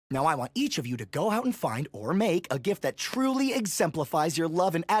Now I want each of you to go out and find or make a gift that truly exemplifies your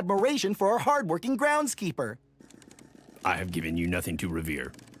love and admiration for our hardworking groundskeeper. I have given you nothing to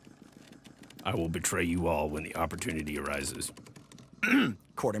revere. I will betray you all when the opportunity arises.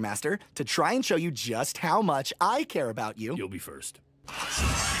 Quartermaster, to try and show you just how much I care about you. You'll be first.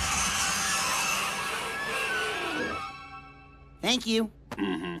 Thank you.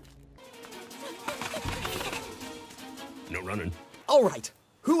 No running. All right.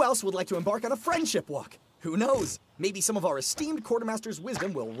 Who else would like to embark on a friendship walk? Who knows? Maybe some of our esteemed Quartermaster's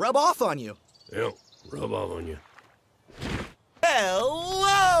wisdom will rub off on you. Yeah, rub off on you.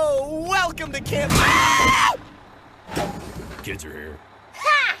 Hello! Welcome to camp. Kids are here.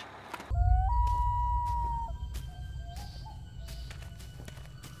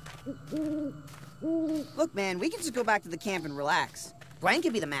 Look, man, we can just go back to the camp and relax. Gwen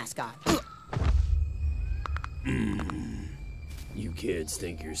can be the mascot. You kids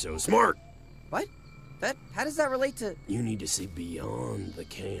think you're so smart. What? How does that relate to... You need to see beyond the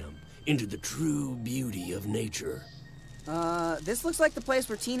camp, into the true beauty of nature. This looks like the place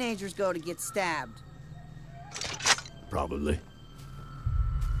where teenagers go to get stabbed. Probably.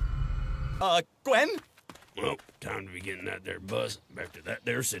 Gwen? Well, time to be getting that there bus back to that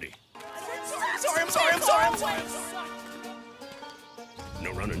there city. I'm sorry.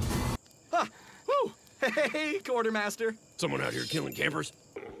 No running. Huh. Woo. Hey, Quartermaster. Someone out here killing campers?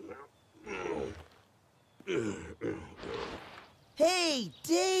 Hey,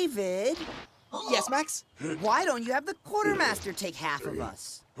 David! Yes, Max? Why don't you have the Quartermaster take half of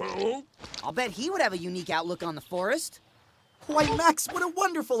us? Hello? I'll bet he would have a unique outlook on the forest. Why, Max, what a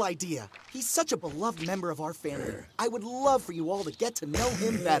wonderful idea. He's such a beloved member of our family. I would love for you all to get to know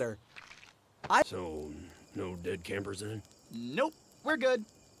him better. So, no dead campers in? Nope, we're good.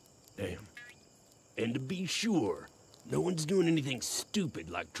 Damn. And to be sure, no one's doing anything stupid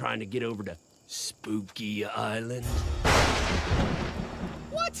like trying to get over to Spooky Island.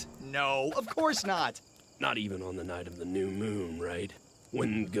 What? No, of course not. Not even on the night of the new moon, right?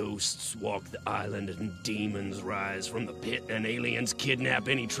 When ghosts walk the island and demons rise from the pit and aliens kidnap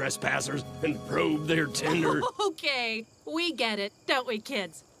any trespassers and probe their tender... Okay, we get it, don't we,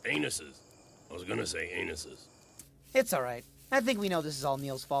 kids? anuses. I was gonna say anuses. It's all right. I think we know this is all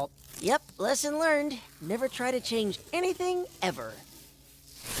Neil's fault. Yep, lesson learned. Never try to change anything, ever.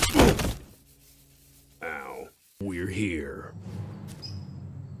 Ow. We're here.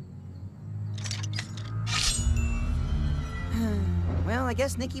 Well, I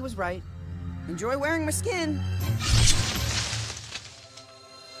guess Nikki was right. Enjoy wearing my skin.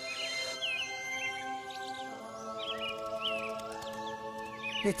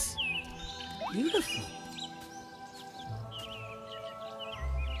 It's beautiful.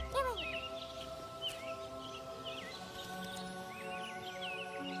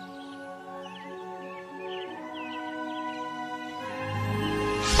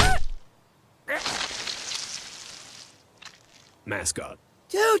 Mascot.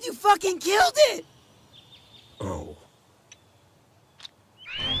 Dude, you fucking killed it! Oh.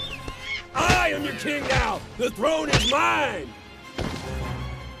 I am your king now! The throne is mine!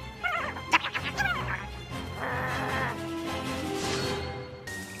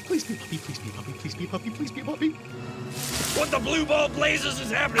 Please be puppy, please be puppy, please be puppy, please be puppy. What the blue ball blazes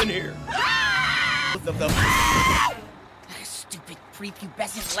is happening here? Both of them. Stupid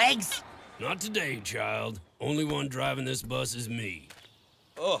prepubescent legs! Not today, child. Only one driving this bus is me.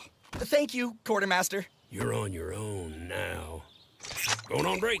 Oh, thank you, Quartermaster. You're on your own now. Going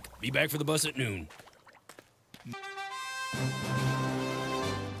on break. Be back for the bus at noon.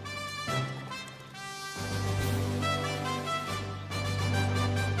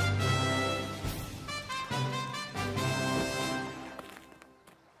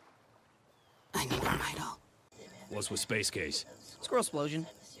 I need an idol. What's with Space Case? Squirrel explosion.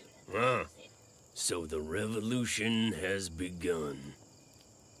 Ah, so the revolution has begun.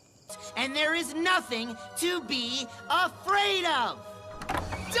 And there is nothing to be afraid of!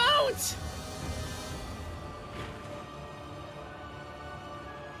 Don't!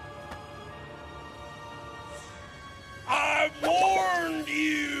 I warned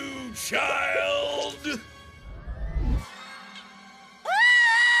you, child!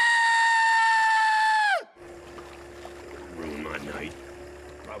 Ruin my night.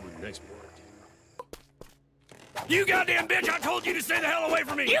 Probably the next morning. You goddamn bitch! I told you to stay the hell away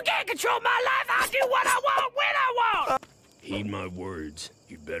from me! You can't control my life! I'll do what I want when I want! Heed my words.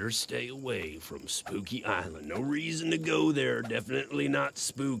 You'd better stay away from Spooky Island. No reason to go there. Definitely not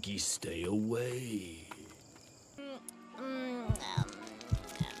spooky. Stay away.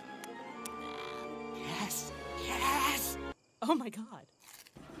 Yes, yes! Oh my god.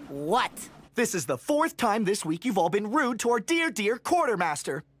 What? This is the 4th time this week you've all been rude to our dear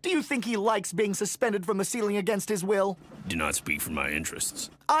Quartermaster. Do you think he likes being suspended from the ceiling against his will? Do not speak for my interests.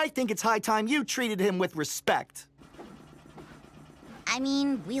 I think it's high time you treated him with respect. I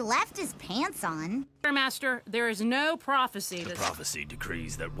mean, we left his pants on. Quartermaster, there is no prophecy The that... prophecy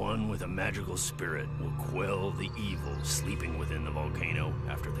decrees that one with a magical spirit will quell the evil sleeping within the volcano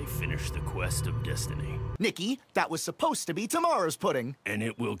after they finish the quest of destiny. Nikki, that was supposed to be tomorrow's pudding. And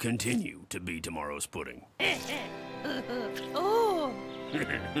it will continue to be tomorrow's pudding. Oh!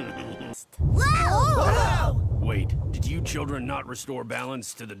 Whoa! Wait, did you children not restore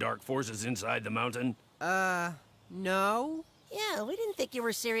balance to the dark forces inside the mountain? No? Yeah, we didn't think you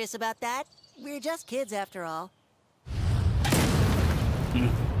were serious about that. We're just kids after all.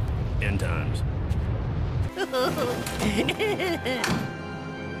 End times.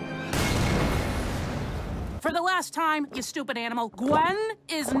 For the last time, you stupid animal, Gwen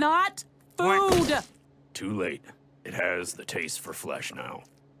is not food! Too late. It has the taste for flesh now.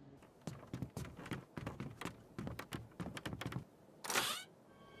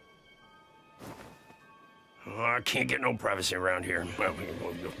 Oh, I can't get no privacy around here.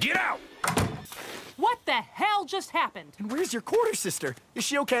 Get out! What the hell just happened? And where's your quarter sister? Is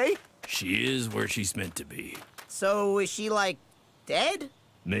she okay? She is where she's meant to be. So is she, like, dead?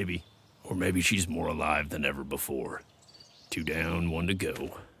 Maybe. Or maybe she's more alive than ever before. 2 down, 1 to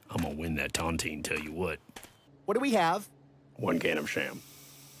go. I'm gonna win that tontine, tell you what. What do we have? 1 can of sham.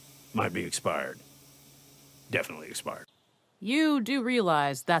 Might be expired. Definitely expired. You do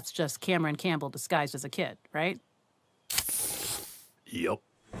realize that's just Cameron Campbell disguised as a kid, right? Yep.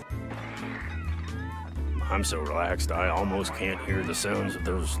 I'm so relaxed, I almost can't hear the sounds of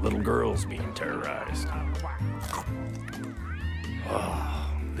those little girls being terrorized. Oh,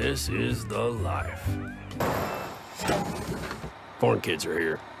 this is the life. Porn kids are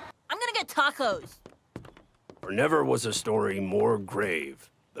here. I'm gonna get tacos. For never was a story more grave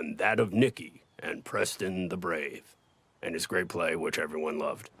than that of Nicky and Preston the Brave, and his great play, which everyone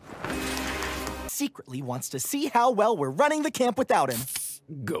loved. Secretly wants to see how well we're running the camp without him.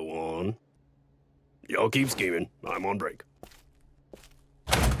 Go on. Y'all keep scheming. I'm on break.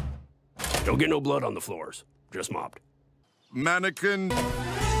 Don't get no blood on the floors. Just mopped. Mannequin.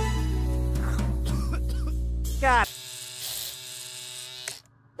 God.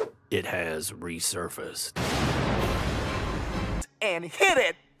 It has resurfaced. And hit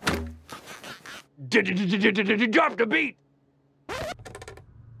it! Drop the beat!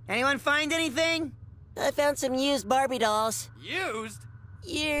 Anyone find anything? I found some used Barbie dolls. Used?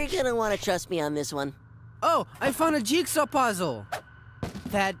 You're gonna want to trust me on this one. Oh, I found a jigsaw puzzle.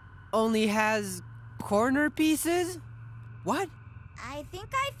 That only has corner pieces? What? I think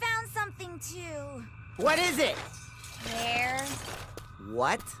I found something too. What is it? Hair.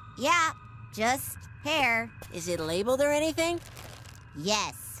 What? Yeah, just hair. Is it labeled or anything?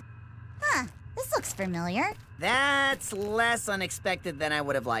 Yes. Huh, this looks familiar. That's less unexpected than I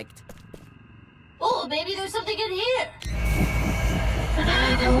would have liked. Oh, maybe there's something in here.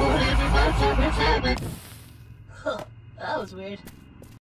 Huh, that was weird.